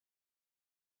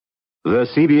The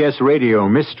CBS Radio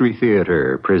Mystery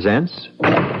Theater presents...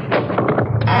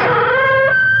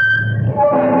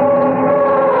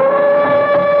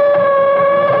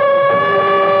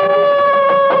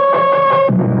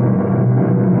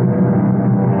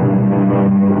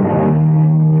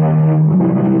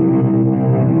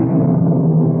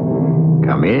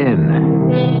 Come in.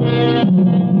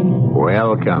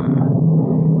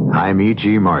 Welcome. I'm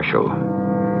E.G. Marshall.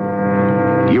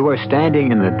 You are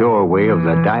standing in the doorway of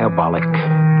the diabolic,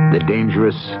 the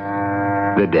dangerous,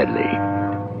 the deadly.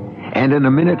 And in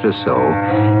a minute or so,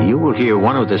 you will hear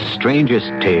one of the strangest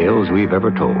tales we've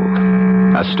ever told.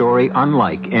 A story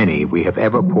unlike any we have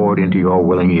ever poured into your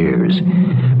willing ears.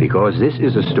 Because this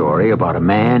is a story about a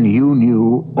man you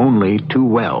knew only too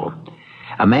well.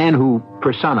 A man who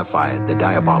personified the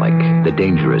diabolic, the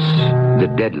dangerous,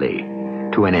 the deadly,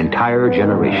 to an entire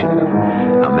generation.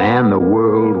 A man the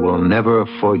world will never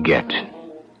forget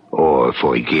or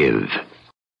forgive.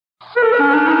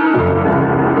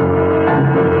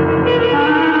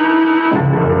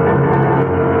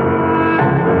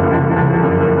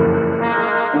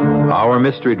 Our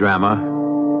mystery drama,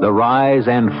 The Rise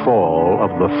and Fall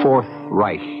of the Fourth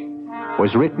Reich,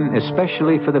 was written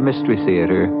especially for the Mystery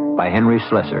Theater by Henry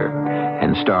Slesser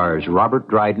and stars Robert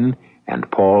Dryden and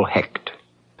Paul Hecht.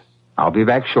 I'll be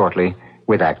back shortly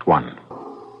with Act One.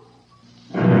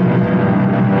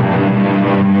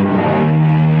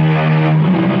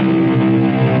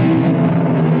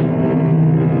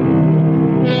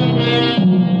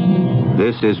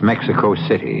 This is Mexico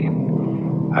City,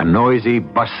 a noisy,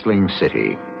 bustling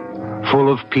city,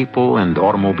 full of people and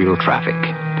automobile traffic.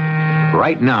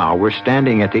 Right now, we're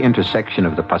standing at the intersection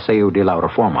of the Paseo de la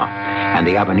Reforma and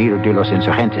the Avenida de los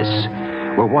Insurgentes.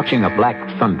 We're watching a black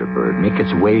Thunderbird make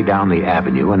its way down the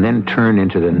avenue and then turn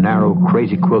into the narrow,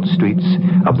 crazy quilt streets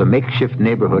of the makeshift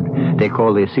neighborhood they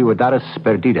call the Ciudades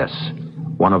Perdidas,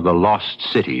 one of the lost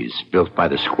cities built by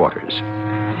the squatters.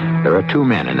 There are two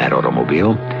men in that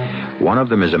automobile. One of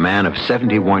them is a man of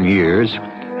 71 years,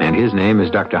 and his name is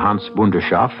Dr. Hans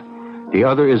Bunderschaff. The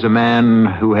other is a man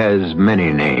who has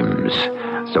many names,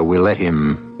 so we'll let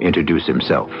him introduce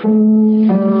himself.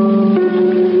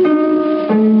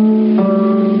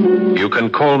 You can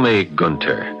call me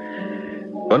Gunther.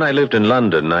 When I lived in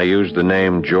London, I used the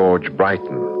name George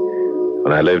Brighton.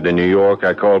 When I lived in New York,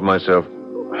 I called myself...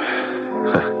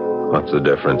 What's the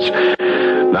difference?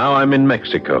 Now I'm in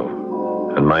Mexico,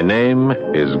 and my name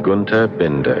is Gunther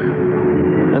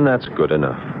Binder. And that's good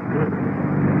enough.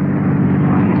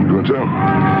 Gunther,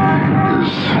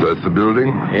 is that the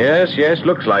building? Yes,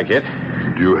 looks like it.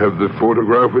 Do you have the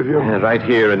photograph with you? Right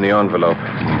here in the envelope.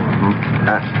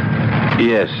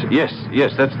 Yes,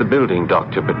 that's the building,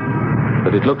 Doctor, but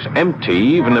it looks empty,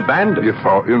 even abandoned. If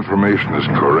our information is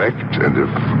correct, and if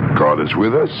God is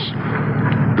with us,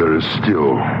 there is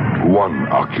still one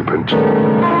occupant.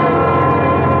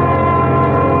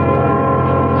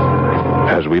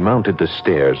 As we mounted the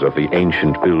stairs of the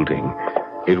ancient building,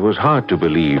 it was hard to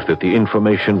believe that the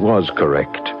information was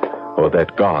correct, or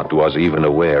that God was even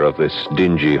aware of this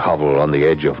dingy hovel on the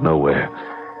edge of nowhere.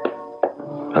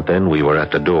 But then we were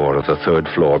at the door of the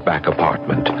third-floor back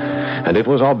apartment, and it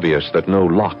was obvious that no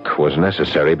lock was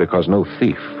necessary because no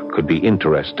thief could be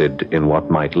interested in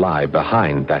what might lie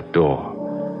behind that door.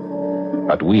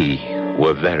 But we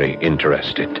were very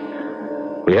interested.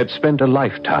 We had spent a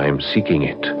lifetime seeking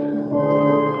it,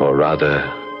 or rather,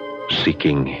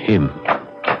 seeking him.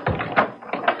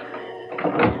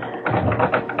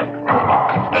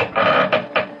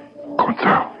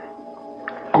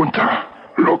 Gunther,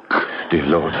 look. Dear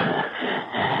Lord.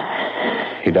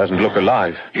 He doesn't look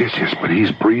alive. Yes, but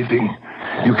he's breathing.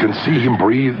 You can see him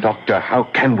breathe. Doctor, how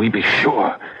can we be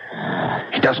sure?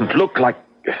 He doesn't look like...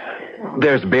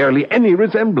 There's barely any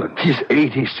resemblance. He's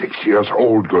 86 years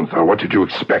old, Gunther. What did you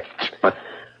expect? But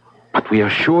we are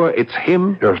sure it's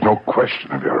him? There's no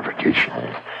question of verification.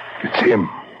 It's him.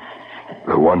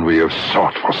 The one we have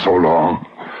sought for so long.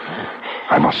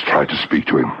 I must try to speak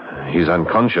to him. He's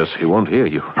unconscious. He won't hear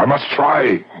you. I must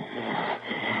try.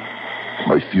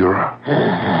 My Führer.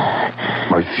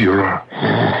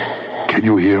 Can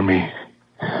you hear me?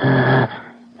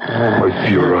 My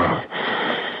Führer,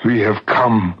 we have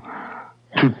come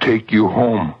to take you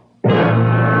home. But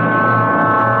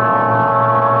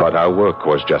our work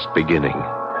was just beginning.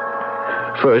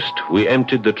 First, we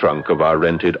emptied the trunk of our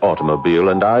rented automobile,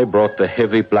 and I brought the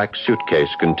heavy black suitcase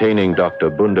containing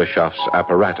Dr. Bunderschaff's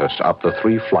apparatus up the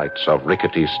 3 flights of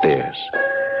rickety stairs.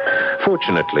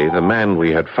 Fortunately, the man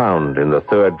we had found in the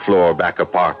third-floor back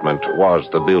apartment was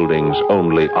the building's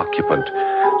only occupant,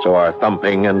 so our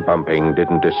thumping and bumping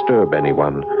didn't disturb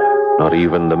anyone, not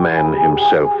even the man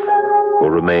himself. who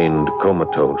remained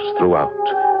comatose throughout,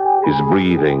 his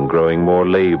breathing growing more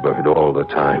labored all the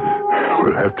time.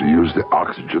 We'll have to use the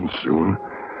oxygen soon.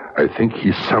 I think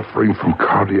he's suffering from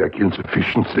cardiac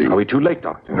insufficiency. Are we too late,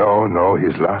 Doctor? No,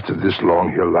 he's lasted this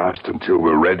long. He'll last until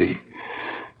we're ready.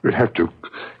 We'll have to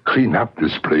clean up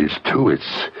this place, too. It's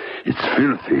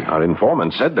filthy. Our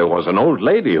informant said there was an old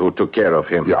lady who took care of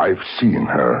him. Yeah, I've seen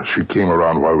her. She came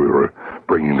around while we were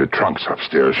bringing the trunks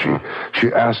upstairs.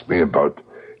 She asked me about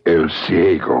El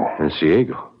Ciego. El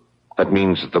Ciego? That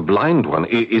means the blind one.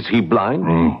 Is he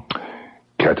blind?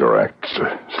 Cataracts,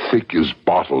 thick as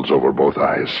bottles over both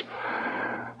eyes.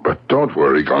 But don't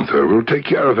worry, Gunther. We'll take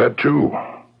care of that, too.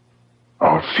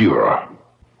 Our Führer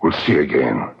will see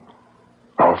again.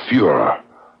 Our Führer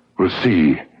will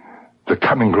see the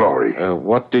coming glory.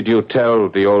 What did you tell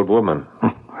the old woman?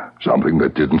 Something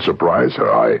that didn't surprise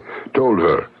her. I told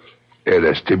her, El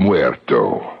este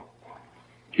muerto.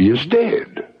 He is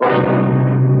dead.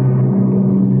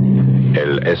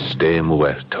 El este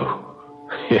muerto.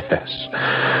 Yes,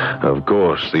 of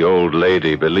course, the old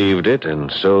lady believed it,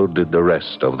 and so did the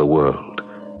rest of the world.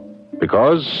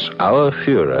 Because our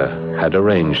Führer had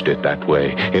arranged it that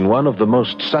way, in one of the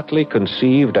most subtly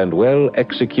conceived and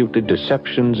well-executed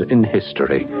deceptions in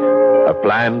history. A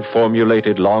plan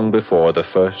formulated long before the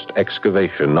first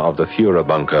excavation of the Führer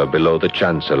bunker below the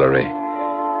Chancellery.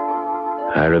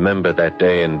 I remember that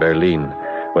day in Berlin,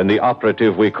 when the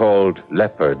operative we called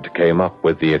Leopard came up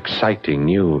with the exciting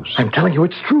news. I'm telling you,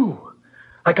 it's true.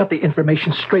 I got the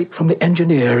information straight from the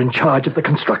engineer in charge of the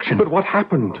construction. But what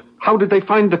happened? How did they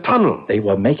find the tunnel? They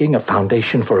were making a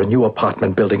foundation for a new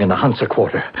apartment building in the Hansa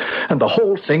Quarter, and the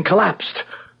whole thing collapsed.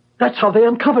 That's how they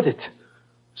uncovered it.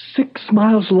 6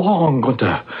 miles long,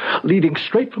 Gunther, leading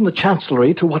straight from the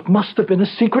Chancellery to what must have been a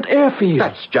secret airfield.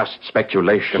 That's just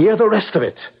speculation. Hear the rest of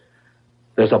it.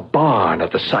 There's a barn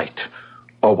at the site,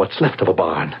 or what's left of a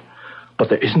barn. But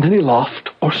there isn't any loft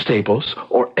or stables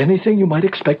or anything you might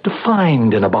expect to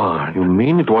find in a barn. You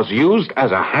mean it was used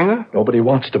as a hangar? Nobody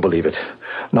wants to believe it.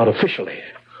 Not officially.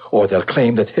 Or they'll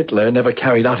claim that Hitler never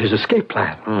carried out his escape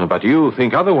plan. But you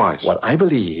think otherwise. What I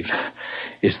believe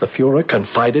is the Führer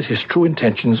confided his true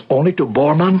intentions only to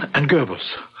Bormann and Goebbels.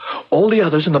 All the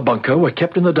others in the bunker were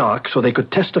kept in the dark so they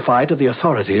could testify to the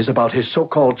authorities about his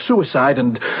so-called suicide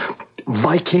and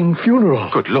Viking funeral.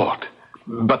 Good Lord.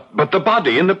 But the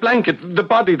body in the blanket, the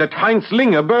body that Heinz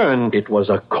Linger burned. It was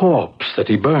a corpse that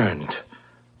he burned,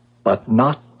 but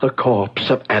not the corpse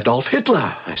of Adolf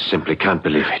Hitler. I simply can't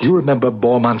believe it. You remember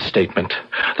Bormann's statement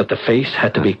that the face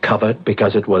had to be covered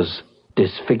because it was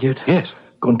disfigured? Yes.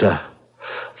 Gunther,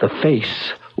 the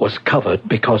face was covered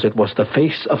because it was the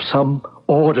face of some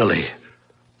orderly,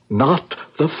 not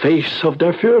the face of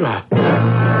der Führer.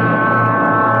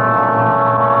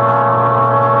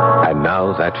 And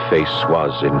now that face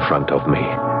was in front of me.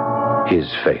 His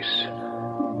face.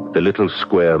 The little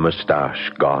square mustache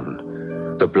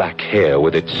gone. The black hair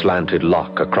with its slanted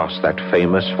lock across that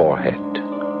famous forehead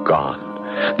gone.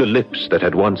 The lips that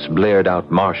had once blared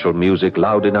out martial music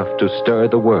loud enough to stir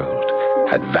the world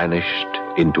had vanished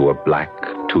into a black,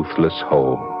 toothless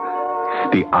hole.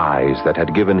 The eyes that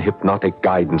had given hypnotic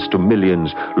guidance to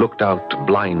millions looked out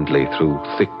blindly through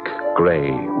thick, gray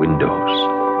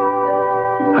windows.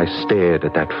 I stared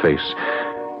at that face,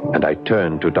 and I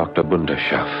turned to Dr.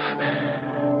 Bunderschaff.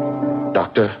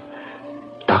 Doctor,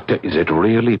 is it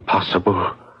really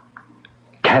possible?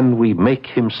 Can we make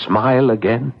him smile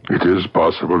again? It is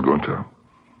possible, Gunther.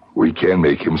 We can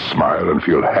make him smile and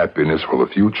feel happiness for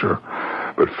the future.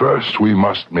 But first, we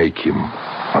must make him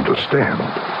understand.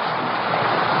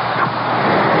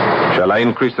 Shall I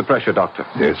increase the pressure, Doctor?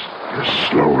 Yes,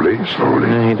 slowly.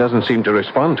 He doesn't seem to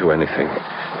respond to anything.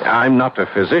 I'm not a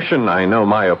physician. I know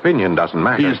my opinion doesn't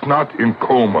matter. He's not in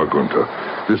coma, Gunther.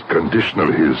 This condition of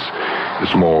his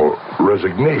is more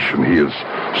resignation. He has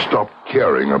stopped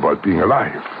caring about being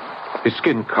alive. His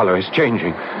skin color is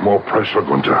changing. More pressure,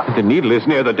 Gunther. The needle is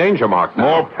near the danger mark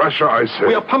now. More pressure, I say.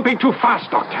 We are pumping too fast,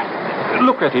 Doctor.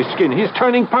 Look at his skin. He's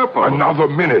turning purple. Another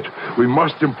minute. We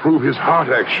must improve his heart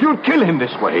action. You'll kill him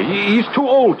this way. He's too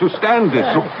old to stand this.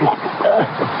 Look.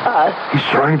 He's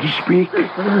trying to speak.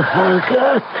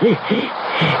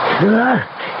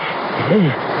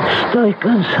 Estoy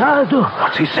cansado.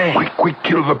 What's he saying? Quick,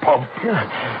 kill the pump.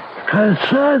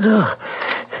 Cansado.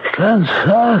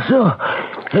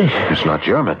 It's not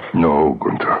German. No,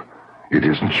 Gunther. It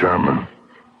isn't German.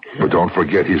 But don't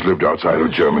forget he's lived outside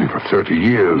of Germany for 30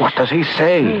 years. What does he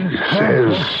say? He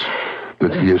says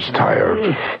that he is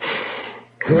tired.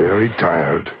 Very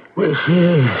tired.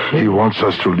 He wants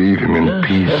us to leave him in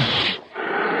peace.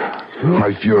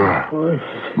 My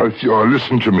Führer,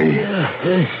 listen to me.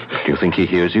 Do you think he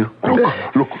hears you?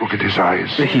 Look at his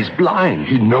eyes. He's blind.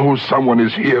 He knows someone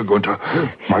is here, Gunther.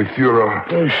 My Führer.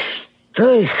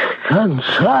 Estoy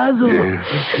cansado.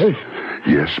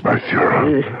 Yes, my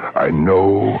Führer.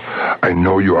 I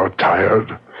know you are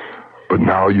tired, but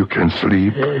now you can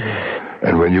sleep.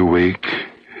 And when you wake,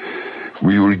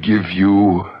 we will give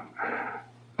you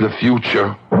the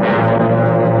future.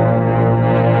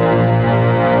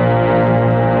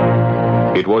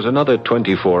 It was another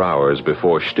 24 hours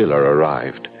before Stiller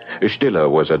arrived. Stiller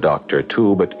was a doctor,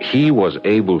 too, but he was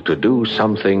able to do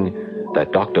something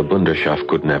that Dr. Bunderschaft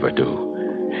could never do.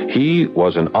 He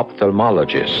was an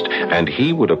ophthalmologist, and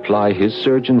he would apply his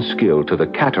surgeon's skill to the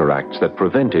cataracts that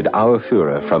prevented our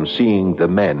Führer from seeing the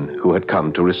men who had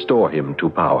come to restore him to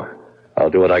power. I'll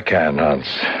do what I can, Hans.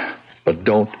 But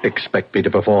don't expect me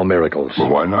to perform miracles. Well,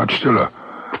 why not, Stiller?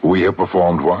 We have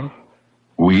performed one.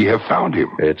 We have found him.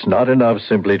 It's not enough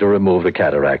simply to remove the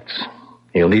cataracts.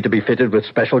 He'll need to be fitted with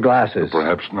special glasses.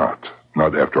 Perhaps not.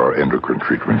 Not after our endocrine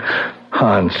treatment.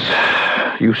 Hans,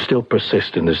 you still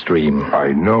persist in this dream.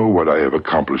 I know what I have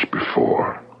accomplished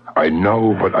before. I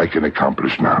know what I can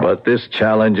accomplish now. But this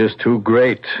challenge is too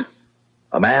great.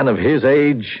 A man of his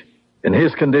age, in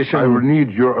his condition... I will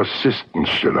need your assistance,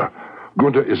 Stiller.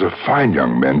 Gunther is a fine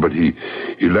young man, but he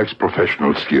lacks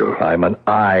professional skill. I'm an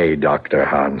eye doctor,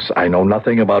 Hans. I know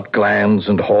nothing about glands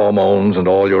and hormones and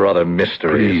all your other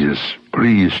mysteries.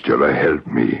 Please, Stiller, help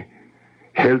me.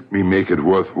 Help me make it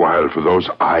worthwhile for those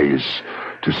eyes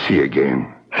to see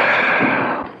again.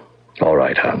 All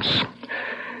right, Hans.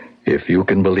 If you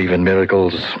can believe in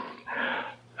miracles,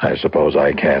 I suppose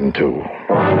I can, too.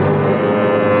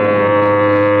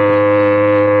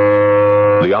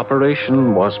 The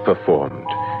operation was performed.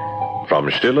 From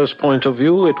Stiller's point of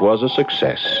view, it was a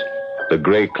success. The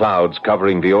gray clouds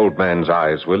covering the old man's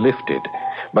eyes were lifted,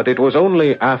 but it was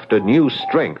only after new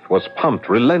strength was pumped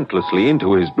relentlessly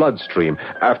into his bloodstream,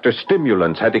 after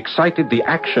stimulants had excited the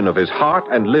action of his heart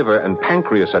and liver and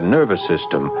pancreas and nervous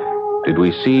system, did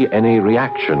we see any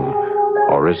reaction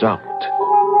or result.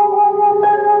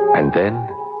 And then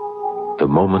the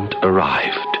moment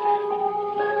arrived.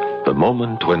 The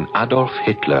moment when Adolf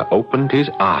Hitler opened his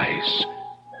eyes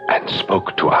and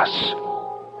spoke to us.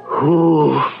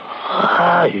 Who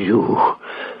are you?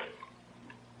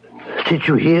 Did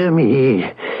you hear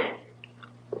me?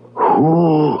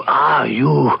 Who are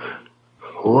you?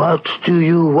 What do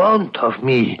you want of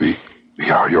me? We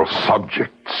are your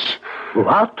subjects.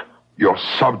 What? Your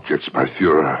subjects, my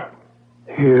Führer.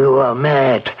 You are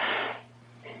mad.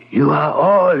 You are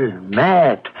all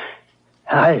mad.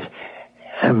 I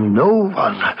am no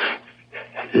one.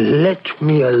 Let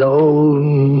me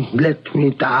alone. Let me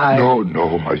die.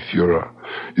 No, my Führer.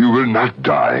 You will not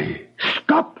die.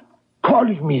 Stop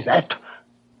calling me that.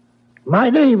 My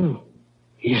name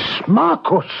is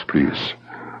Marcus. Please,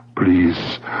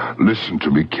 listen to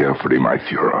me carefully, my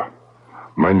Führer.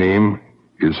 My name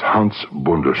is Hans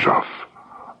Bunderschaft.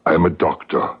 I am a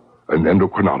doctor, an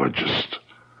endocrinologist.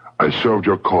 I served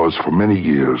your cause for many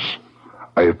years.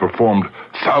 I have performed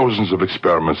thousands of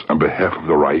experiments on behalf of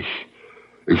the Reich.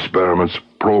 Experiments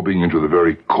probing into the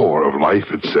very core of life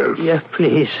itself. Yeah,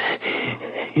 please.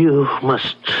 You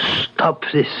must stop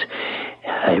this.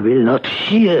 I will not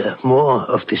hear more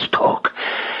of this talk.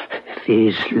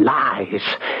 These lies.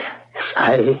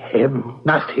 I am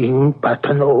nothing but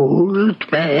an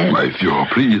old man. My Führer,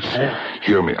 please,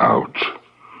 hear me out.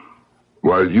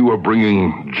 While you were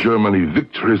bringing Germany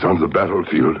victories on the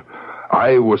battlefield,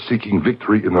 I was seeking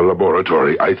victory in the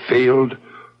laboratory. I failed,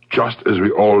 just as we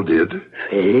all did.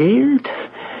 Failed?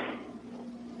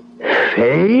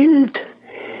 Failed?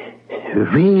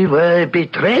 We were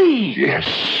betrayed.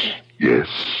 Yes,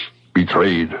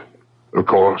 betrayed, of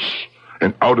course.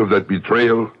 And out of that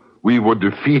betrayal, we were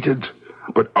defeated.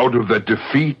 But out of that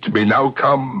defeat may now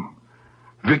come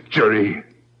victory.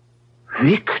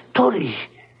 Victory?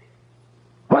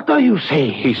 What are you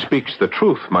saying? He speaks the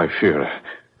truth, my Führer.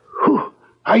 Who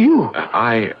are you?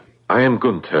 I am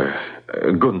Gunther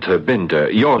Binder,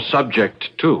 your subject,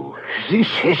 too. This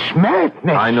is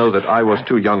madness. I know that I was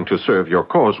too young to serve your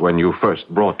cause when you first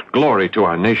brought glory to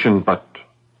our nation, but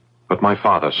my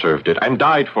father served it and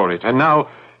died for it, and now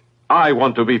I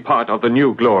want to be part of the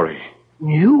new glory.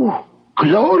 New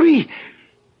glory?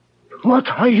 What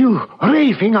are you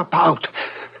raving about?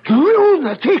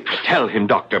 Lunatics! Tell him,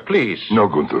 Doctor, please. No,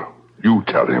 Gunther. You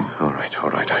tell him. All right,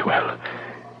 I will.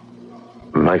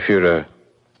 My Führer,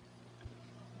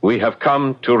 we have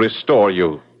come to restore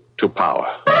you to power.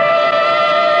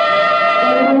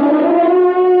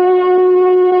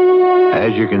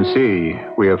 As you can see,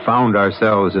 we have found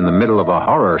ourselves in the middle of a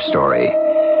horror story.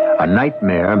 A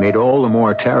nightmare made all the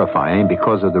more terrifying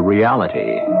because of the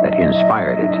reality that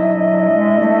inspired it.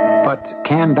 But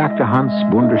can Dr. Hans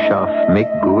Bunderschaft make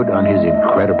good on his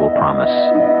incredible promise?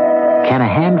 Can a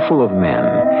handful of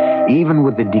men, even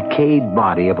with the decayed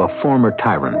body of a former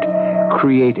tyrant,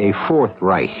 create a fourth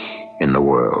Reich in the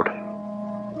world?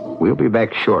 We'll be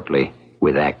back shortly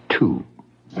with Act 2.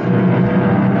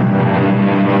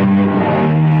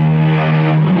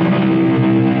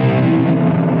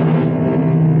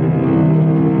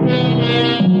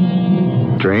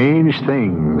 Strange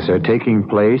things are taking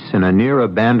place in a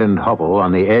near-abandoned hovel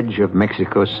on the edge of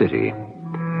Mexico City.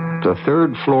 The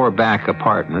third-floor back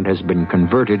apartment has been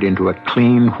converted into a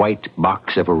clean white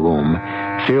box of a room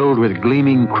filled with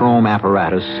gleaming chrome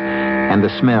apparatus and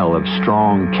the smell of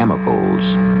strong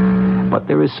chemicals. But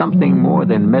there is something more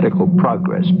than medical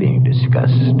progress being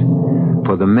discussed.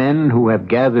 For the men who have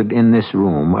gathered in this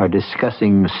room are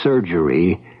discussing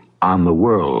surgery on the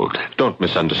world. Don't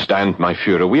misunderstand, my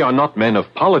Führer. We are not men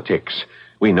of politics.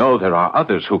 We know there are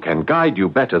others who can guide you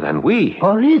better than we.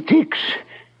 Politics?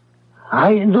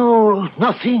 I know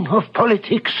nothing of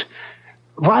politics.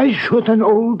 Why should an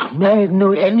old man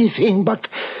know anything but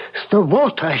the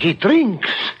water he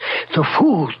drinks, the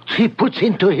food he puts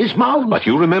into his mouth? But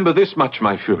you remember this much,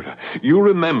 my Führer. You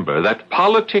remember that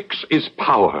politics is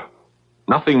power.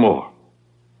 Nothing more.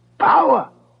 Power?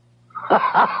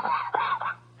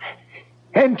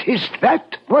 And is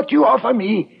that what you offer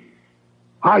me?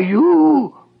 Are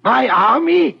you my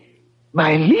army?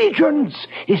 My legions?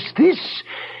 Is this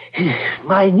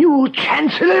my new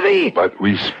chancellery? But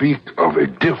we speak of a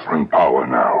different power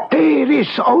now. There is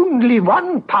only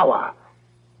one power.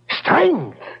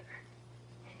 Strength.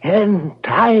 And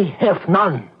I have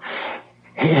none.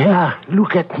 Here,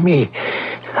 look at me.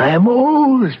 I am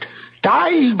old,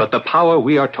 dying. But the power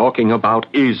we are talking about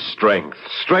is strength.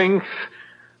 Strength,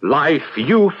 life,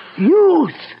 youth.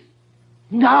 Youth?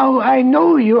 Now I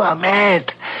know you are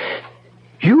mad.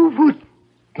 You would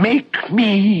make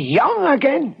me young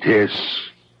again? Yes.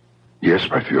 Yes,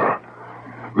 my Führer.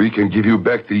 We can give you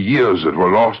back the years that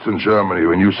were lost in Germany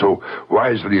when you so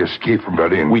wisely escaped from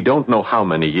Berlin. We don't know how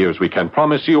many years we can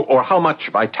promise you or how much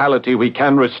vitality we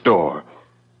can restore.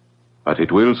 But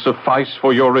it will suffice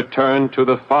for your return to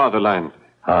the fatherland.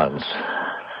 Hans,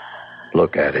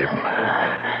 look at him.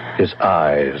 His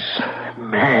eyes.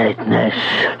 Madness.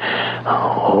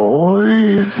 All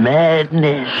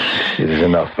madness. It is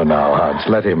enough for now, Hans.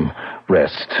 Let him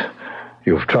rest.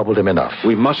 You've troubled him enough.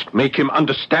 We must make him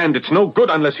understand it's no good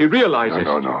unless he realizes.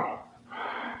 No.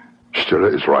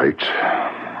 Stiller is right.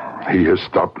 He has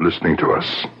stopped listening to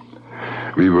us.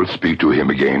 We will speak to him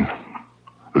again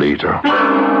later.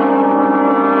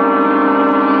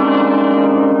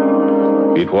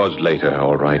 It was later,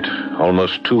 all right.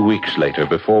 Almost 2 weeks later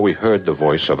before we heard the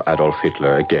voice of Adolf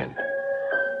Hitler again.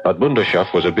 But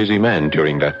Bunderschaft was a busy man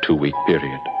during that 2-week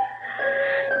period.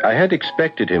 I had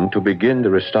expected him to begin the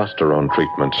testosterone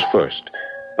treatments first,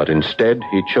 but instead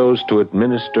he chose to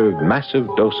administer massive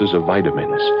doses of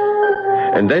vitamins.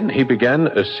 And then he began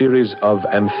a series of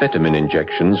amphetamine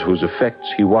injections whose effects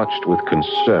he watched with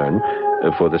concern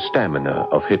for the stamina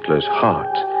of Hitler's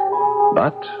heart.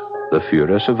 But the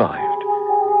Führer survived.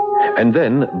 And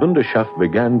then Bunderschaft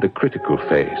began the critical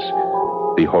phase,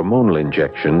 the hormonal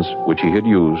injections which he had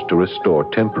used to restore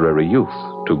temporary youth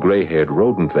to gray-haired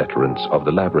rodent veterans of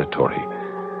the laboratory.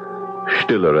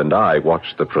 Stiller and I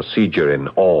watched the procedure in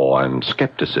awe and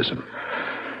skepticism.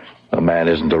 A man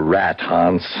isn't a rat,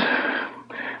 Hans.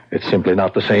 It's simply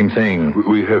not the same thing.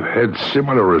 We have had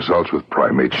similar results with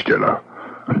primate Stiller.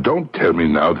 And don't tell me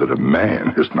now that a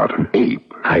man is not an ape.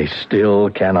 I still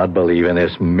cannot believe in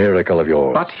this miracle of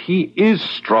yours. But he is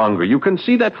stronger. You can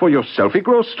see that for yourself. He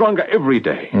grows stronger every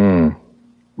day.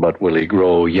 But will he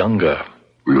grow younger?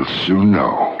 We'll soon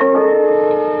know.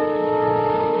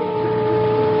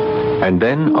 And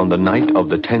then, on the night of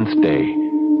the 10th day,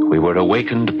 we were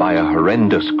awakened by a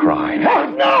horrendous cry.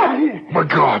 My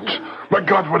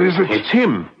God, what is it? It's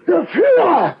him. The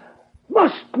Führer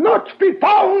must not be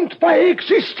bound by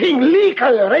existing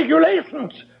legal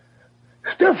regulations.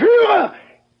 The Führer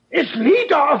is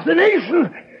leader of the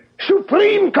nation,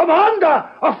 supreme commander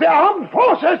of the armed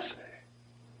forces,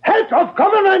 head of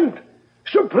government,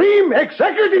 supreme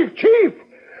executive chief,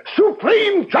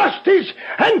 supreme justice,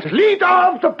 and leader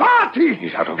of the party.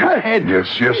 He's out of his head.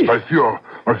 Yes, my Führer.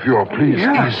 My Führer, please,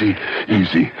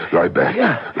 easy. Lie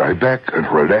back and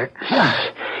relax.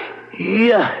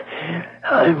 Yeah,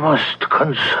 I must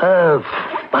conserve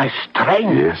my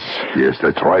strength. Yes,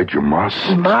 that's right, you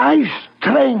must. My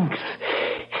strength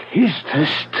is the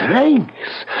strength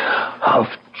of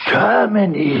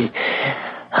Germany.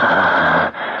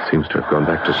 Seems to have gone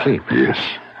back to sleep. Yes.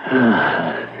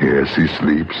 Yes, he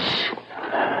sleeps.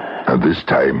 And this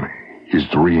time, his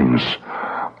dreams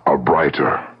are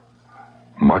brighter.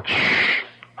 Much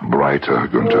brighter,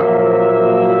 Gunther.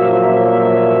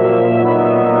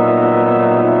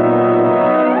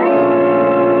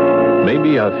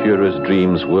 Maybe our Führer's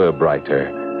dreams were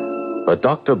brighter, but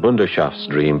Dr. Bunderschaft's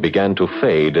dream began to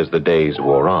fade as the days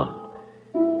wore on.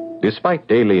 Despite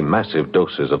daily massive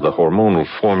doses of the hormonal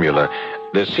formula,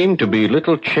 there seemed to be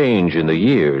little change in the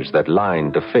years that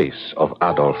lined the face of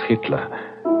Adolf Hitler.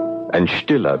 And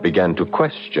Stiller began to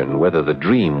question whether the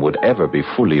dream would ever be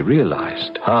fully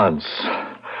realized. Hans,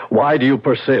 why do you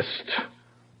persist?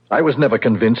 I was never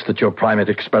convinced that your primate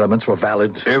experiments were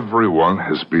valid. Everyone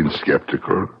has been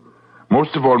skeptical.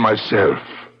 Most of all myself.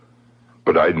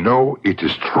 But I know it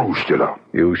is true, Stiller.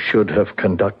 You should have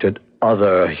conducted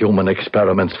other human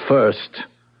experiments first.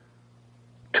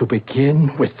 To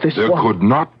begin with this There one. could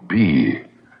not be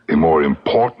a more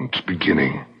important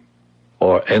beginning.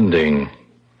 Or ending.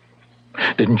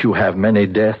 Didn't you have many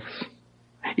deaths?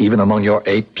 Even among your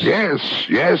apes?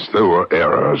 Yes, there were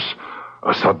errors.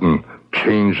 A sudden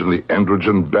change in the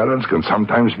androgen balance can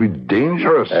sometimes be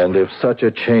dangerous. And if such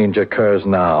a change occurs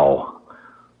now,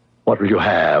 what will you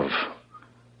have?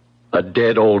 A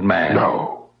dead old man?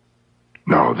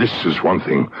 No, this is one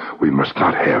thing we must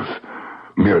not have.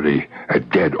 Merely a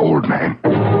dead old man.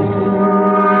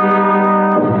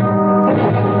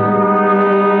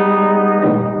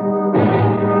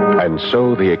 And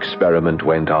so the experiment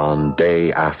went on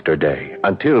day after day,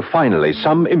 until finally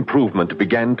some improvement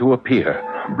began to appear.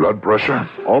 Blood pressure?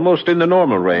 Almost in the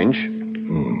normal range.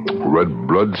 Red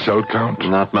blood cell count?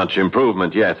 Not much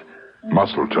improvement yet.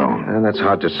 Muscle tone? That's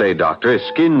hard to say, Doctor. His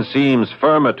skin seems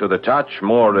firmer to the touch,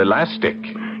 more elastic.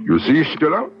 You see,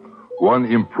 Stiller? One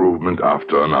improvement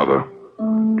after another.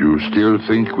 Do you still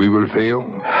think we will fail?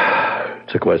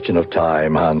 It's a question of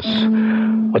time, Hans.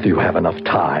 Whether you have enough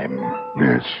time.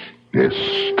 Yes,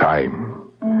 time.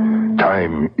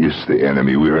 Time is the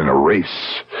enemy. We're in a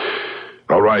race.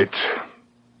 All right.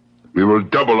 We will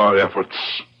double our efforts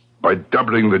by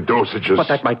doubling the dosages. But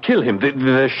that might kill him.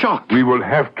 The shock. We will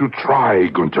have to try,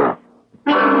 Gunther.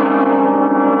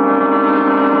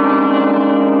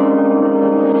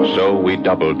 So we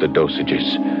doubled the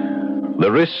dosages.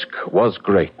 The risk was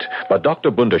great, but Dr.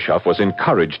 Bunderschaft was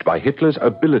encouraged by Hitler's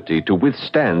ability to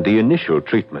withstand the initial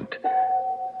treatment.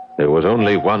 There was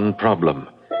only one problem.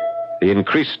 The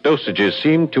increased dosages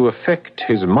seemed to affect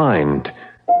his mind,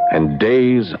 and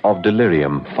days of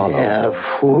delirium followed.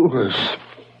 They're fools.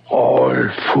 All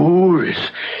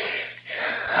fools.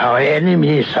 Our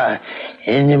enemies are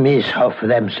enemies of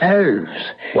themselves.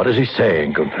 What is he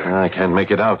saying, Gunther? I can't make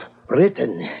it out.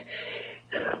 Britain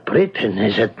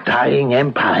is a dying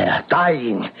empire,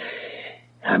 dying.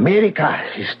 America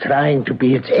is trying to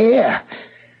be its heir.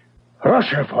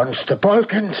 Russia wants the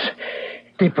Balkans,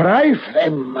 deprive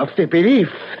them of the belief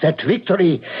that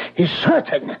victory is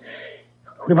certain.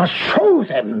 We must show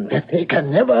them that they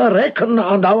can never reckon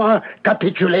on our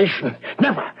capitulation.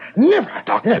 Never.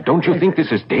 Doctor, don't you think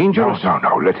this is dangerous?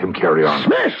 No, let him carry on.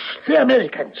 Smash the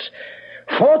Americans.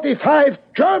 45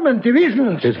 German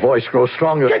divisions. His voice grows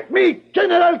stronger. Get me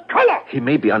General Koller. He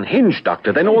may be unhinged,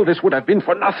 Doctor. Then all this would have been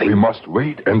for nothing. We must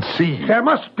wait and see. There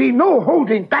must be no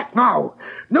holding back now.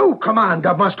 No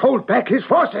commander must hold back his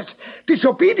forces.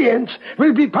 Disobedience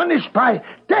will be punished by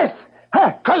death.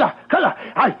 Koller,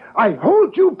 I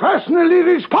hold you personally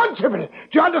responsible. Do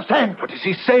you understand? What is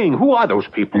he saying? Who are those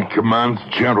people? He commands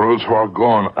generals who are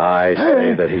gone. I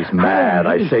say that he's mad.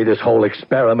 I say this whole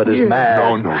experiment is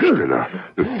mad. No, Stiller.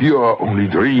 The Führer only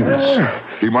dreams.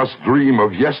 He must dream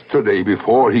of yesterday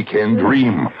before he can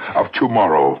dream of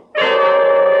tomorrow.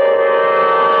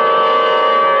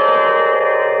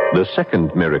 The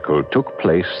second miracle took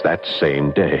place that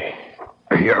same day.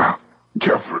 Here,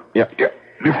 careful. Yeah.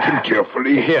 Lift him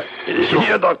carefully. Here,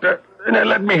 Doctor.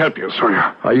 Let me help you,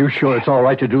 sir. Are you sure it's all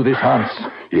right to do this, Hans?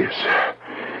 Yes,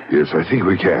 I think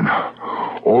we can.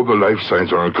 All the life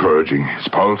signs are encouraging. His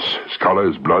pulse, his color,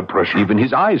 his blood pressure. Even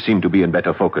his eyes seem to be in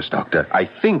better focus, Doctor. I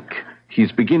think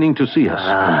he's beginning to see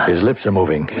us. His lips are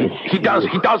moving. He does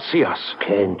see us.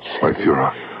 My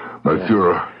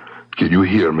Führer, can you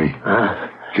hear me?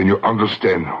 Can you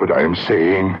understand what I am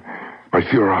saying? My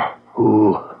Führer.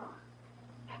 Who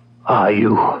are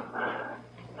you?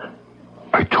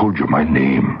 I told you my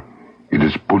name. It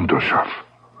is Bunderschaft.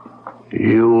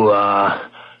 You are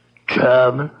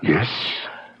German?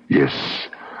 Yes,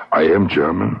 I am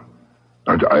German,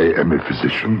 and I am a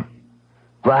physician.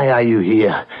 Why are you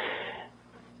here?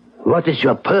 What is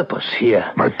your purpose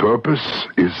here? My purpose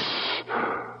is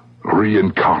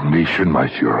reincarnation, my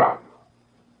Führer.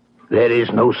 There is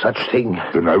no such thing.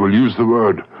 Then I will use the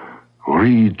word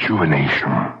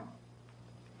rejuvenation.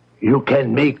 You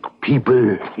can make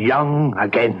people young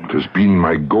again. It has been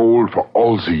my goal for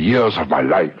all the years of my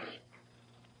life.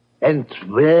 And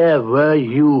where were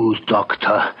you,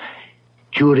 Doctor,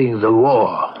 during the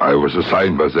war? I was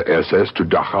assigned by the SS to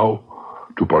Dachau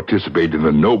to participate in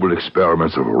the noble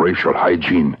experiments of racial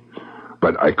hygiene.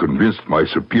 But I convinced my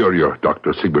superior,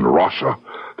 Dr. Sigmund Roscher,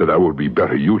 that I would be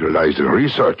better utilized in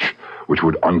research, which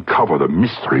would uncover the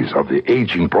mysteries of the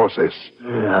aging process.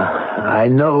 I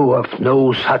know of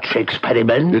no such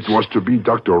experiment. It was to be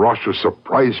Dr. Roscher's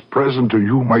surprise present to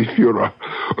you, my Führer.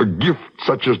 A gift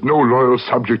such as no loyal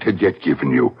subject had yet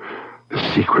given you. The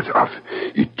secret of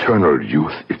eternal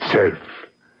youth itself.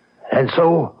 And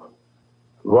so,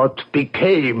 what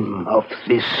became of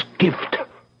this gift?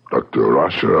 Dr.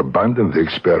 Roscher abandoned the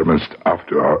experiments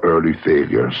after our early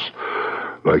failures.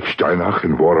 Like Steinach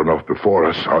and Voronov before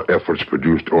us, our efforts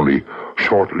produced only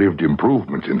short-lived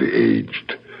improvement in the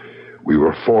aged. We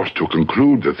were forced to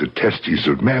conclude that the testes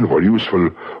of men were useful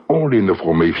only in the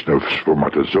formation of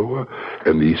spermatozoa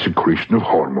and the secretion of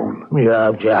hormone.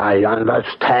 Yeah, I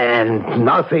understand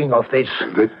nothing of this.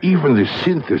 That even the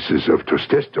synthesis of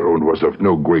testosterone was of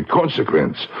no great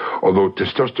consequence, although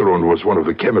testosterone was one of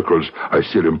the chemicals I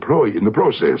still employ in the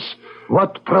process.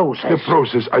 What process? The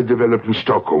process I developed in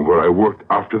Stockholm, where I worked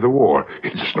after the war.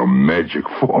 It is no magic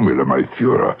formula, my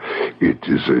Führer. It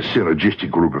is a synergistic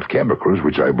group of chemicals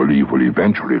which I believe will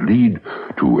eventually lead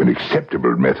to an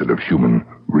acceptable method of human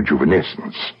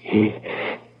rejuvenescence.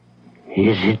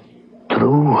 Is it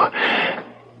true?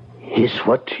 Is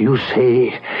what you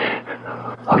say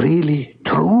really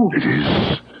true?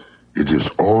 It is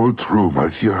all true, my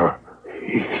Führer.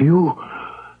 You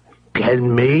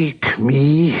can make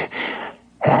me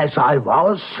as I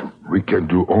was? We can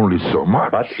do only so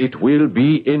much. But it will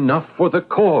be enough for the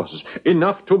cause.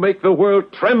 Enough to make the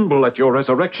world tremble at your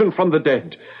resurrection from the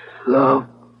dead. The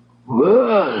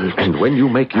world? And when you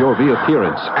make your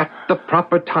reappearance at the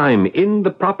proper time, in the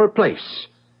proper place,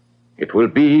 it will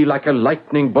be like a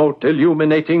lightning bolt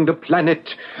illuminating the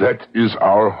planet. That is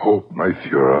our hope, my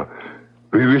Führer.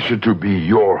 We wish it to be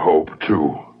your hope,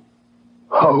 too.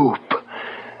 Hope?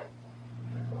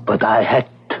 But I had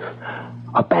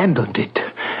abandoned it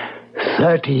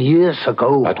 30 years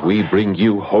ago. But we bring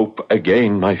you hope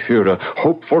again, my Führer.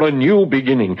 Hope for a new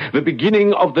beginning. The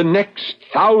beginning of the next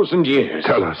 1,000 years.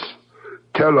 Tell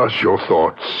us your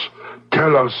thoughts.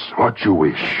 Tell us what you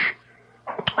wish.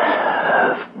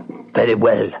 Very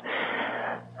well.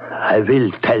 I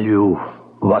will tell you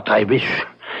what I wish.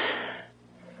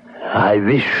 I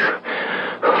wish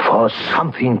for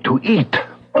something to eat.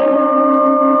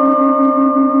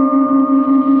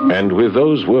 And with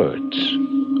those words,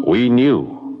 we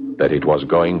knew that it was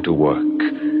going to work.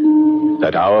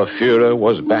 That our Führer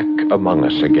was back among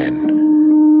us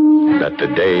again. That the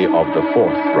day of the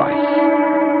Fourth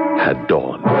Reich had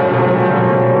dawned.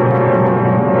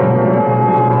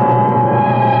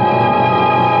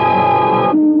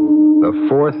 The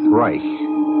Fourth Reich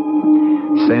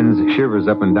sends shivers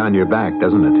up and down your back,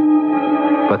 doesn't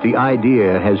it? But the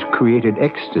idea has created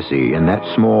ecstasy in that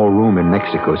small room in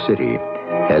Mexico City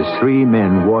as three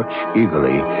men watch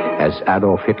eagerly as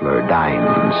Adolf Hitler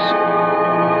dines.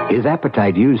 His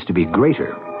appetite used to be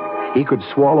greater. He could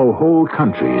swallow whole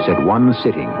countries at one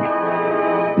sitting.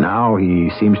 Now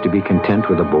he seems to be content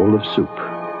with a bowl of soup.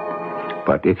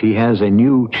 But if he has a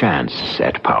new chance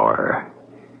at power,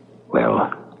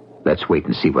 well, let's wait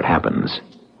and see what happens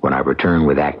when I return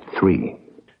with Act 3.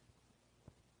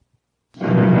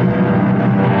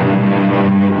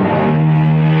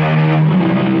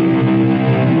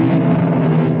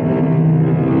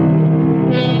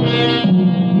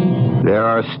 There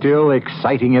are still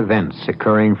exciting events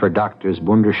occurring for Doctors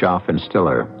Bundershoff and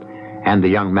Stiller, and the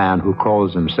young man who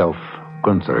calls himself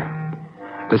Gunther.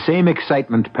 The same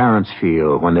excitement parents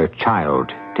feel when their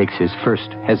child takes his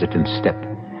first hesitant step,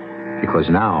 because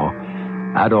now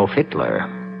Adolf Hitler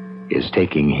is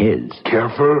taking his.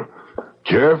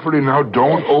 Carefully now,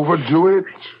 don't overdo it.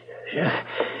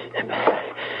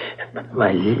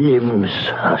 My limbs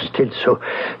are still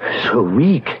so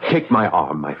weak. Take my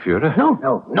arm, my Führer.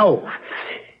 No.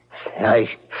 I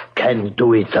can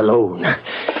do it alone.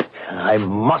 I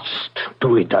must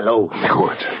do it alone.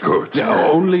 Good.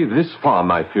 Now, only this far,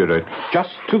 my Führer.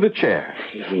 Just to the chair.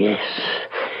 Yes,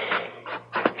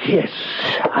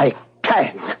 I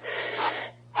can.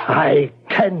 I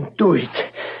can do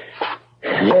it.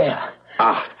 There.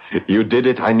 Ah, you did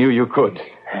it. I knew you could.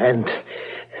 And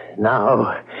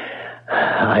now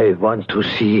I want to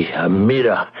see a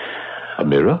mirror. A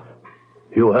mirror?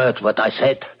 You heard what I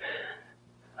said.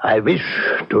 I wish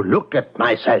to look at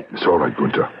myself. It's all right,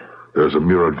 Gunther. There's a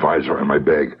mirror advisor in my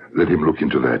bag. Let him look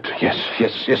into that.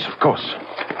 Yes, of course.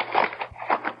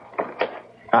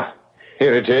 Ah,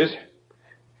 here it is.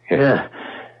 Here.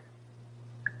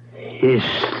 Is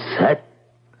that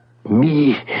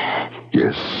me?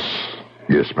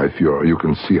 Yes, my Führer. You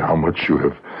can see how much you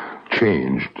have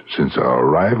changed since our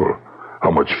arrival. How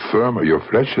much firmer your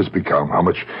flesh has become. How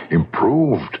much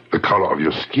improved the color of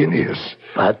your skin is.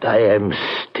 But I am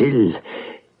still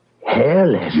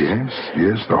hairless. Yes.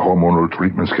 The hormonal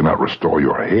treatments cannot restore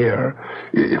your hair.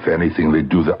 If anything, they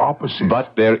do the opposite.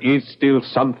 But there is still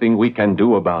something we can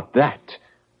do about that.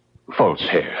 False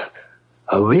hair.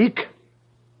 A wig?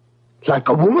 Like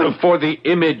a woman? For the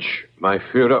image, my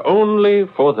Führer. Only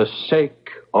for the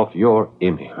sake of your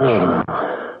image.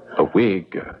 A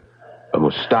wig, a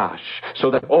mustache, so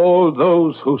that all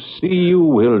those who see you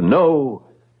will know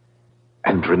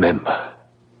and remember.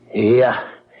 Yeah,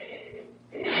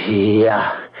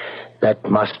 that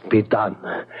must be done.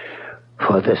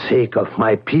 For the sake of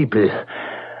my people,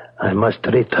 I must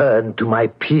return to my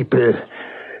people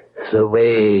the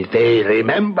way they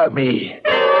remember me.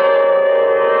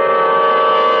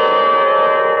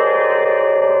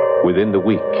 Within the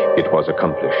week, it was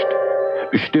accomplished.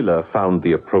 Stiller found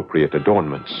the appropriate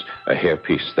adornments, a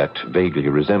hairpiece that vaguely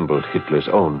resembled Hitler's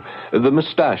own. The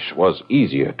mustache was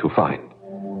easier to find.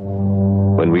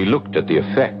 When we looked at the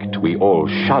effect, we all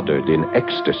shuddered in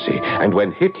ecstasy, and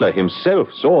when Hitler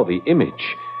himself saw the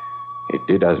image, it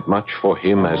did as much for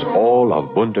him as all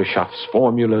of Wunderschaft's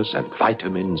formulas and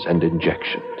vitamins and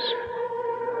injections.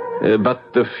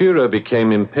 But the Führer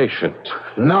became impatient.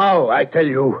 Now, I tell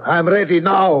you, I'm ready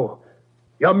now.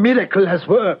 Your miracle has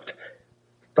worked.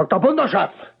 Dr.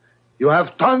 Wunderschaft, you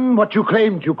have done what you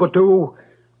claimed you could do.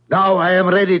 Now I am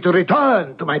ready to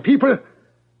return to my people,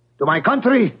 to my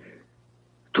country,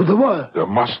 to the world. There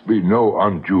must be no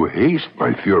undue haste,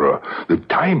 my Führer. The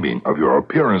timing of your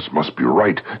appearance must be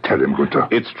right. Tell him, Gunther.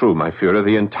 It's true, my Führer.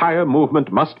 The entire movement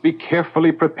must be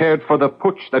carefully prepared for the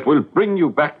putsch that will bring you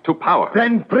back to power.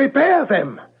 Then prepare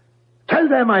them. Tell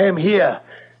them I am here.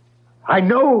 I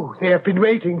know they have been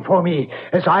waiting for me,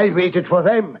 as I waited for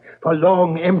them for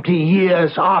long, empty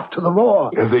years after the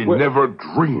war. And they never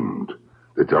dreamed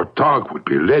that their talk would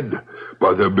be led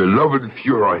by their beloved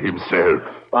Führer himself.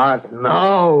 But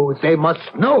now they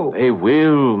must know. They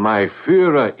will, my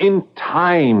Führer. In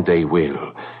time they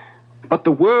will. But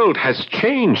the world has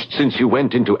changed since you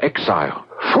went into exile.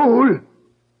 Fool!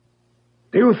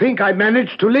 Do you think I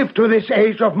managed to live to this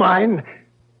age of mine?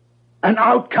 An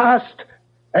outcast?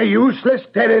 A useless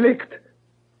derelict?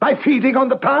 By feeding on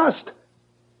the past?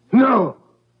 No,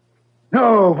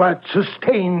 what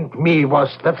sustained me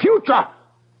was the future.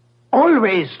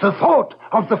 Always the thought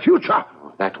of the future.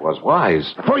 That was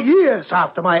wise. For years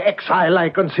after my exile, I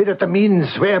considered the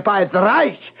means whereby the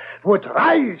Reich would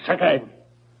rise again.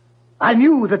 I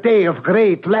knew the day of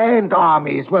great land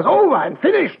armies was over and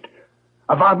finished,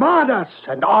 of armadas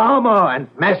and armor and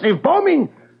massive bombing.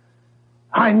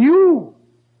 I knew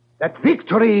that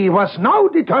victory was now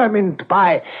determined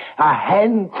by a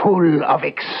handful of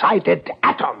excited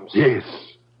atoms.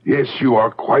 Yes, you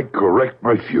are quite correct,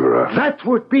 my Führer. That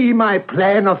would be my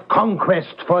plan of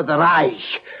conquest for the Reich.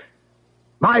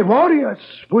 My warriors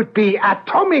would be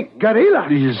atomic guerrillas.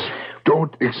 Please,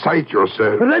 don't excite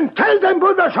yourself. Then tell them,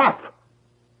 Wunderschaft.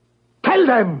 Tell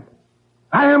them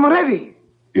I am ready.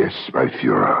 Yes, my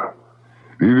Führer.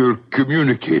 We will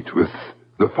communicate with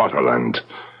the Vaterland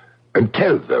and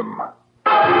tell them.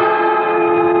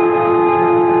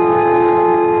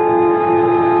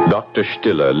 Dr.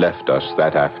 Stiller left us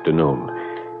that afternoon.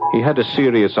 He had a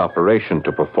serious operation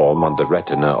to perform on the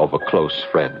retina of a close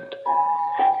friend.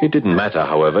 It didn't matter,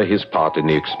 however. His part in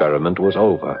the experiment was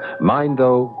over. Mine,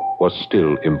 though, was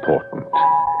still important.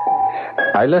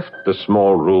 I left the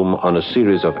small room on a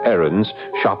series of errands,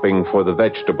 shopping for the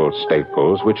vegetable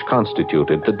staples which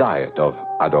constituted the diet of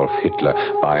Adolf Hitler,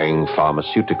 buying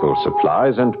pharmaceutical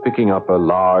supplies and picking up a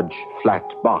large, flat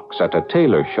box at a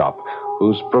tailor shop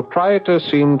whose proprietor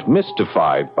seemed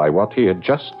mystified by what he had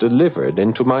just delivered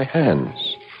into my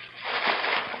hands.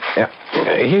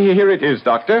 Here it is,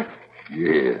 Doctor.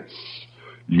 Yes,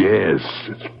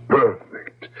 it's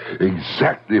perfect.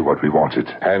 Exactly what we wanted.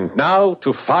 And now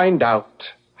to find out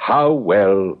how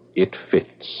well it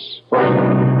fits.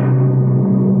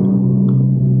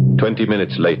 20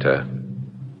 minutes later,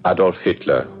 Adolf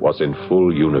Hitler was in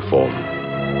full uniform.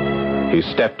 He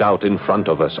stepped out in front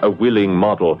of us, a willing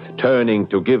model, turning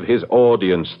to give his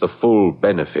audience the full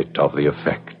benefit of the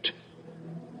effect.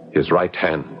 His right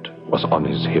hand was on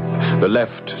his hip. The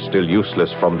left, still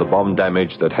useless from the bomb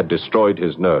damage that had destroyed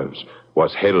his nerves,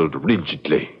 was held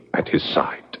rigidly at his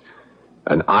side.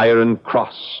 An iron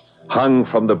cross hung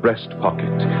from the breast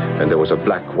pocket, and there was a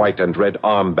black, white, and red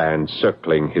armband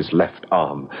circling his left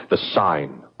arm, the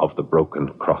sign of the broken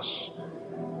cross.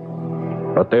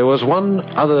 But there was one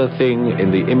other thing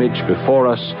in the image before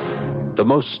us, the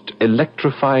most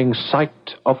electrifying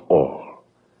sight of all.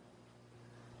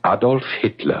 Adolf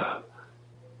Hitler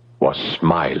was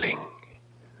smiling.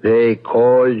 They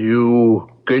call you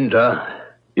Günther.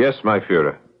 Yes, my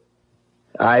Führer.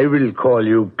 I will call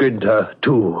you Günther,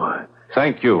 too.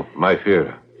 Thank you, my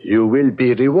Führer. You will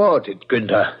be rewarded,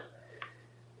 Günther.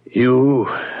 You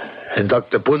and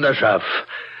Dr. Bunderschaff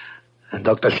and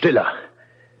Dr. Stiller.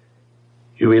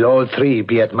 You will all three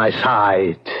be at my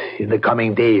side in the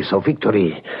coming days of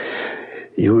victory.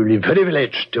 You will be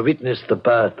privileged to witness the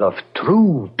birth of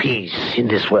true peace in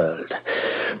this world.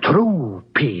 True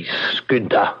peace,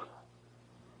 Günther.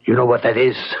 You know what that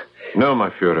is? No, my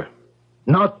Führer.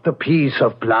 Not the peace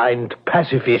of blind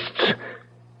pacifists.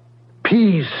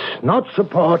 Peace not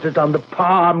supported on the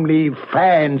palm leaf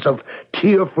fans of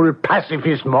tearful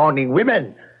pacifist mourning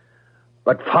women,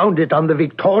 but founded on the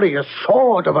victorious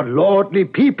sword of a lordly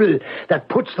people that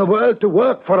puts the world to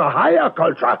work for a higher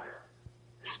culture.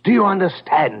 Do you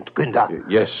understand, Günther?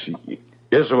 Yes,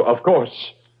 of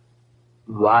course.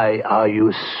 Why are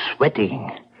you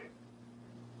sweating?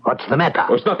 What's the matter?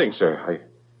 Oh, it's nothing, sir.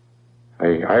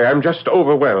 I am just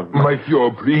overwhelmed. My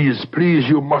Führer, please,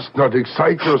 you must not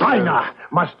excite yourself. Steiner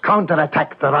must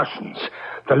counterattack the Russians.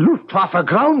 The Luftwaffe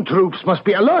ground troops must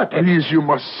be alerted. Please, you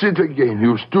must sit again.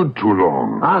 You stood too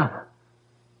long.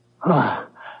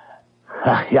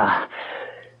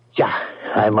 Yeah,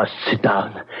 I must sit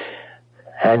down.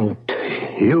 And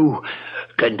you,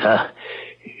 Günther,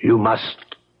 you must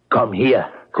come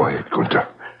here. Go ahead, Günther.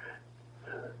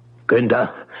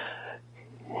 Günther,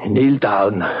 kneel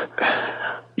down.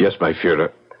 Yes, my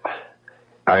Führer.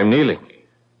 I'm kneeling.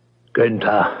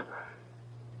 Günther,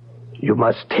 you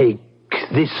must take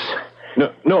this.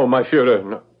 No, my Führer.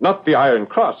 No, not the Iron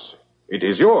Cross. It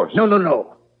is yours.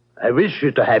 No. I wish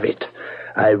you to have it.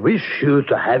 I wish you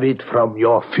to have it from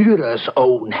your Führer's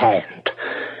own hand.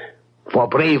 For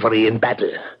bravery in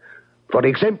battle. For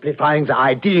exemplifying the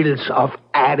ideals of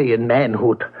Aryan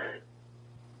manhood.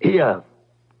 Here,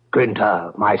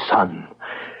 Günther, my son,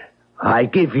 I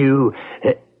give you...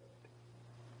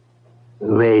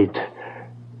 Wait.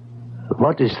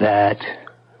 What is that?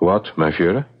 What, my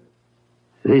Führer?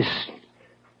 This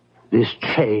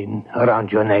chain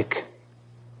around your neck.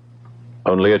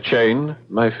 Only a chain,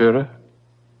 my Führer?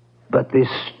 But this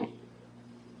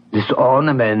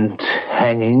ornament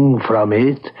hanging from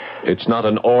it... It's not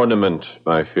an ornament,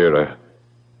 my Führer.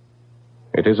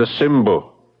 It is a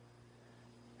symbol.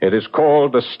 It is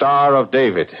called the Star of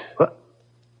David. What?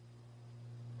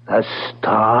 The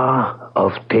Star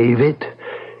of David?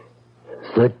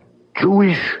 The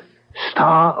Jewish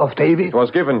Star of David? It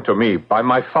was given to me by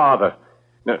my father.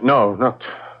 No,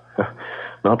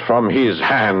 not from his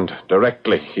hand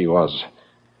directly. He was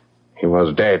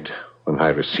dead when I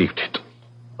received it.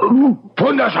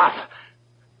 Bunderschaff!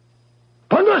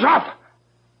 Bunderschaff!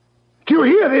 Do you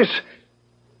hear this?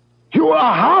 You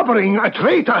are harboring a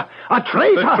traitor! A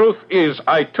traitor! The truth is,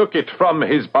 I took it from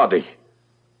his body.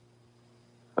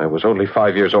 I was only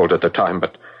 5 years old at the time,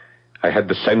 but I had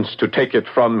the sense to take it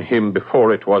from him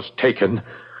before it was taken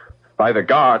by the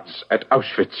guards at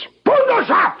Auschwitz.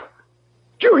 Bunderschaff!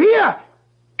 Do you hear?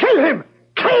 Kill him!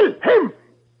 Kill him!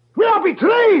 We are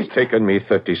betrayed! It's taken me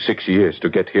 36 years to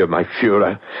get here, my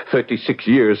Führer. 36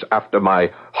 years after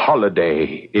my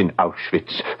holiday in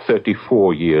Auschwitz.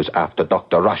 34 years after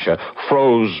Dr. Russia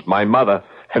froze my mother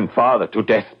and father to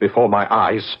death before my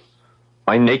eyes.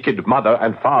 My naked mother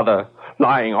and father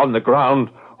lying on the ground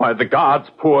while the guards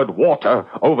poured water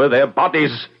over their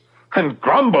bodies and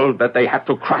grumbled that they had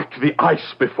to crack the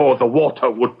ice before the water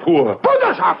would pour.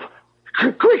 Bunderschaff!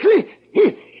 Quickly!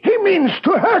 He means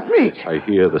to hurt me! I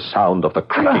hear the sound of the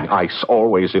cracking ice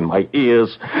always in my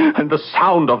ears, and the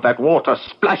sound of that water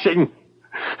splashing,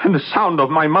 and the sound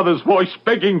of my mother's voice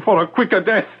begging for a quicker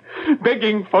death,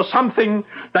 begging for something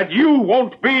that you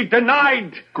won't be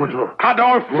denied. Günther.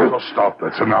 Adolf! Günther, stop.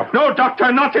 That's enough. No,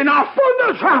 Doctor, not enough.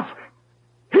 Bunderschaff!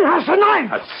 He has a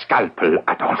knife! A scalpel,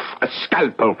 Adolf. A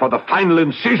scalpel for the final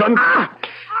incision.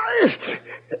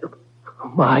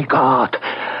 My God!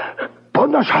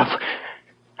 Bunderschaff!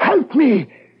 Help me!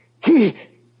 He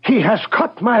has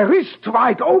cut my wrist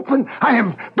wide open. I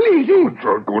am bleeding.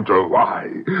 Günther, why?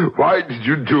 Why did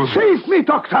you do this? Save me,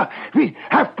 Doctor. We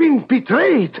have been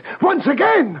betrayed once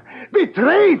again.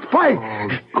 Betrayed by... Oh,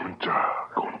 Günther.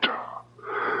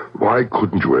 Why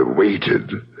couldn't you have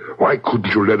waited? Why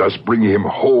couldn't you let us bring him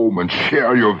home and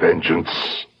share your vengeance?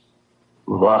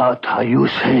 What are you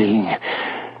saying?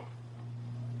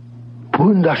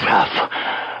 Wunderschaf,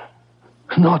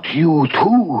 not you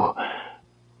too.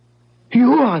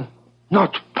 You are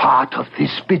not part of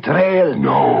this betrayal.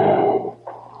 No,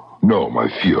 my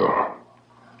Führer.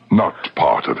 Not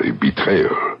part of a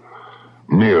betrayal.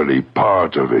 Merely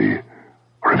part of a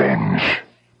revenge.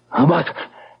 But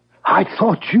I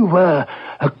thought you were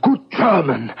a good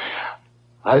German.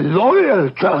 A loyal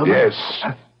German.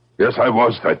 Yes, I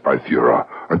was that, my Führer,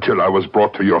 until I was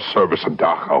brought to your service in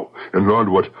Dachau and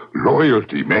learned what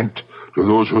loyalty meant to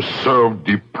those who served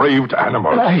depraved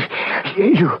animals.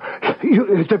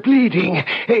 The bleeding.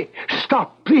 Hey,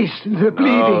 stop, please, the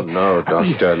bleeding. No,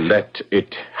 Doctor, let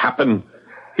it happen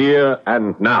here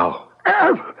and now.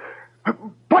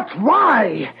 But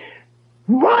why?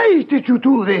 Why did you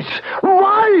do this?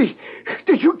 Why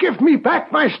did you give me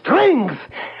back my strength,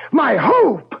 my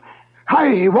hope?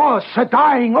 I was a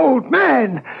dying old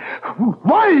man.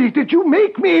 Why did you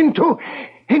make me into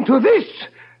this?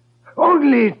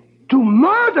 Only to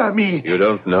murder me. You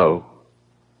don't know.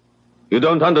 You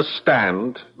don't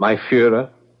understand, my Führer?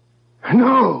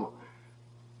 No.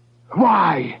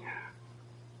 Why?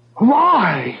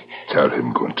 Why? Tell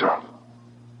him, Gunther.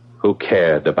 Who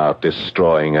cared about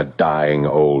destroying a dying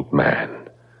old man?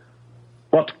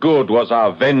 What good was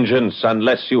our vengeance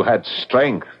unless you had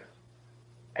strength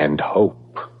and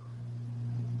hope?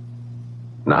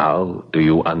 Now, do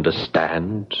you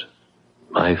understand,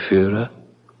 my Führer?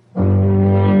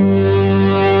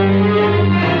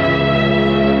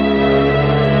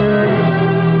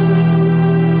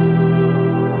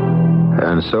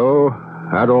 And so,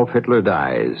 Adolf Hitler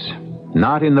dies.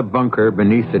 Not in the bunker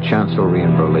beneath the Chancellery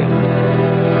in Berlin,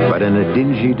 but in a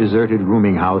dingy, deserted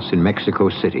rooming house in Mexico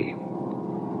City.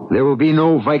 There will be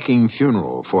no Viking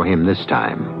funeral for him this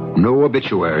time. No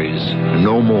obituaries,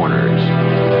 no mourners.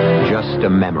 Just a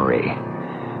memory.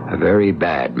 A very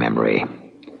bad memory.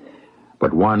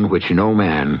 But one which no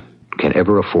man can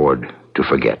ever afford to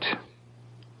forget.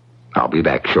 I'll be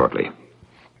back shortly.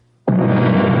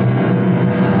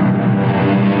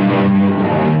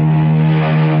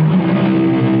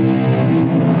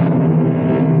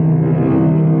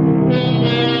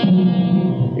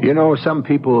 You know, some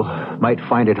people might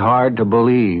find it hard to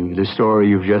believe the story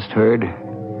you've just heard,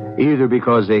 either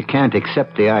because they can't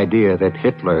accept the idea that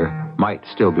Hitler might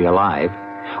still be alive,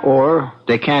 or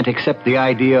they can't accept the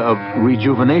idea of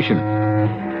rejuvenation.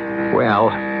 Well,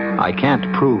 I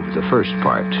can't prove the first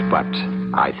part, but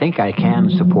I think I can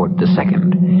support the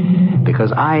second,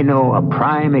 because I know a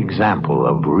prime example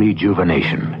of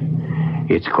rejuvenation.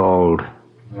 It's called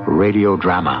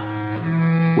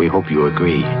radiodrama. We hope you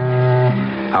agree.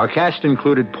 Our cast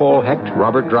included Paul Hecht,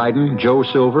 Robert Dryden, Joe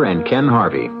Silver, and Ken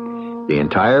Harvey. The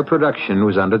entire production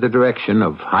was under the direction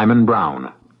of Hyman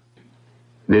Brown.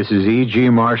 This is E.G.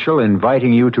 Marshall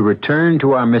inviting you to return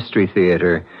to our Mystery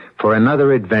Theater for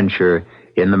another adventure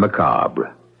in the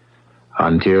macabre.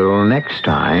 Until next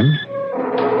time,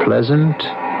 pleasant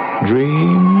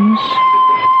dreams.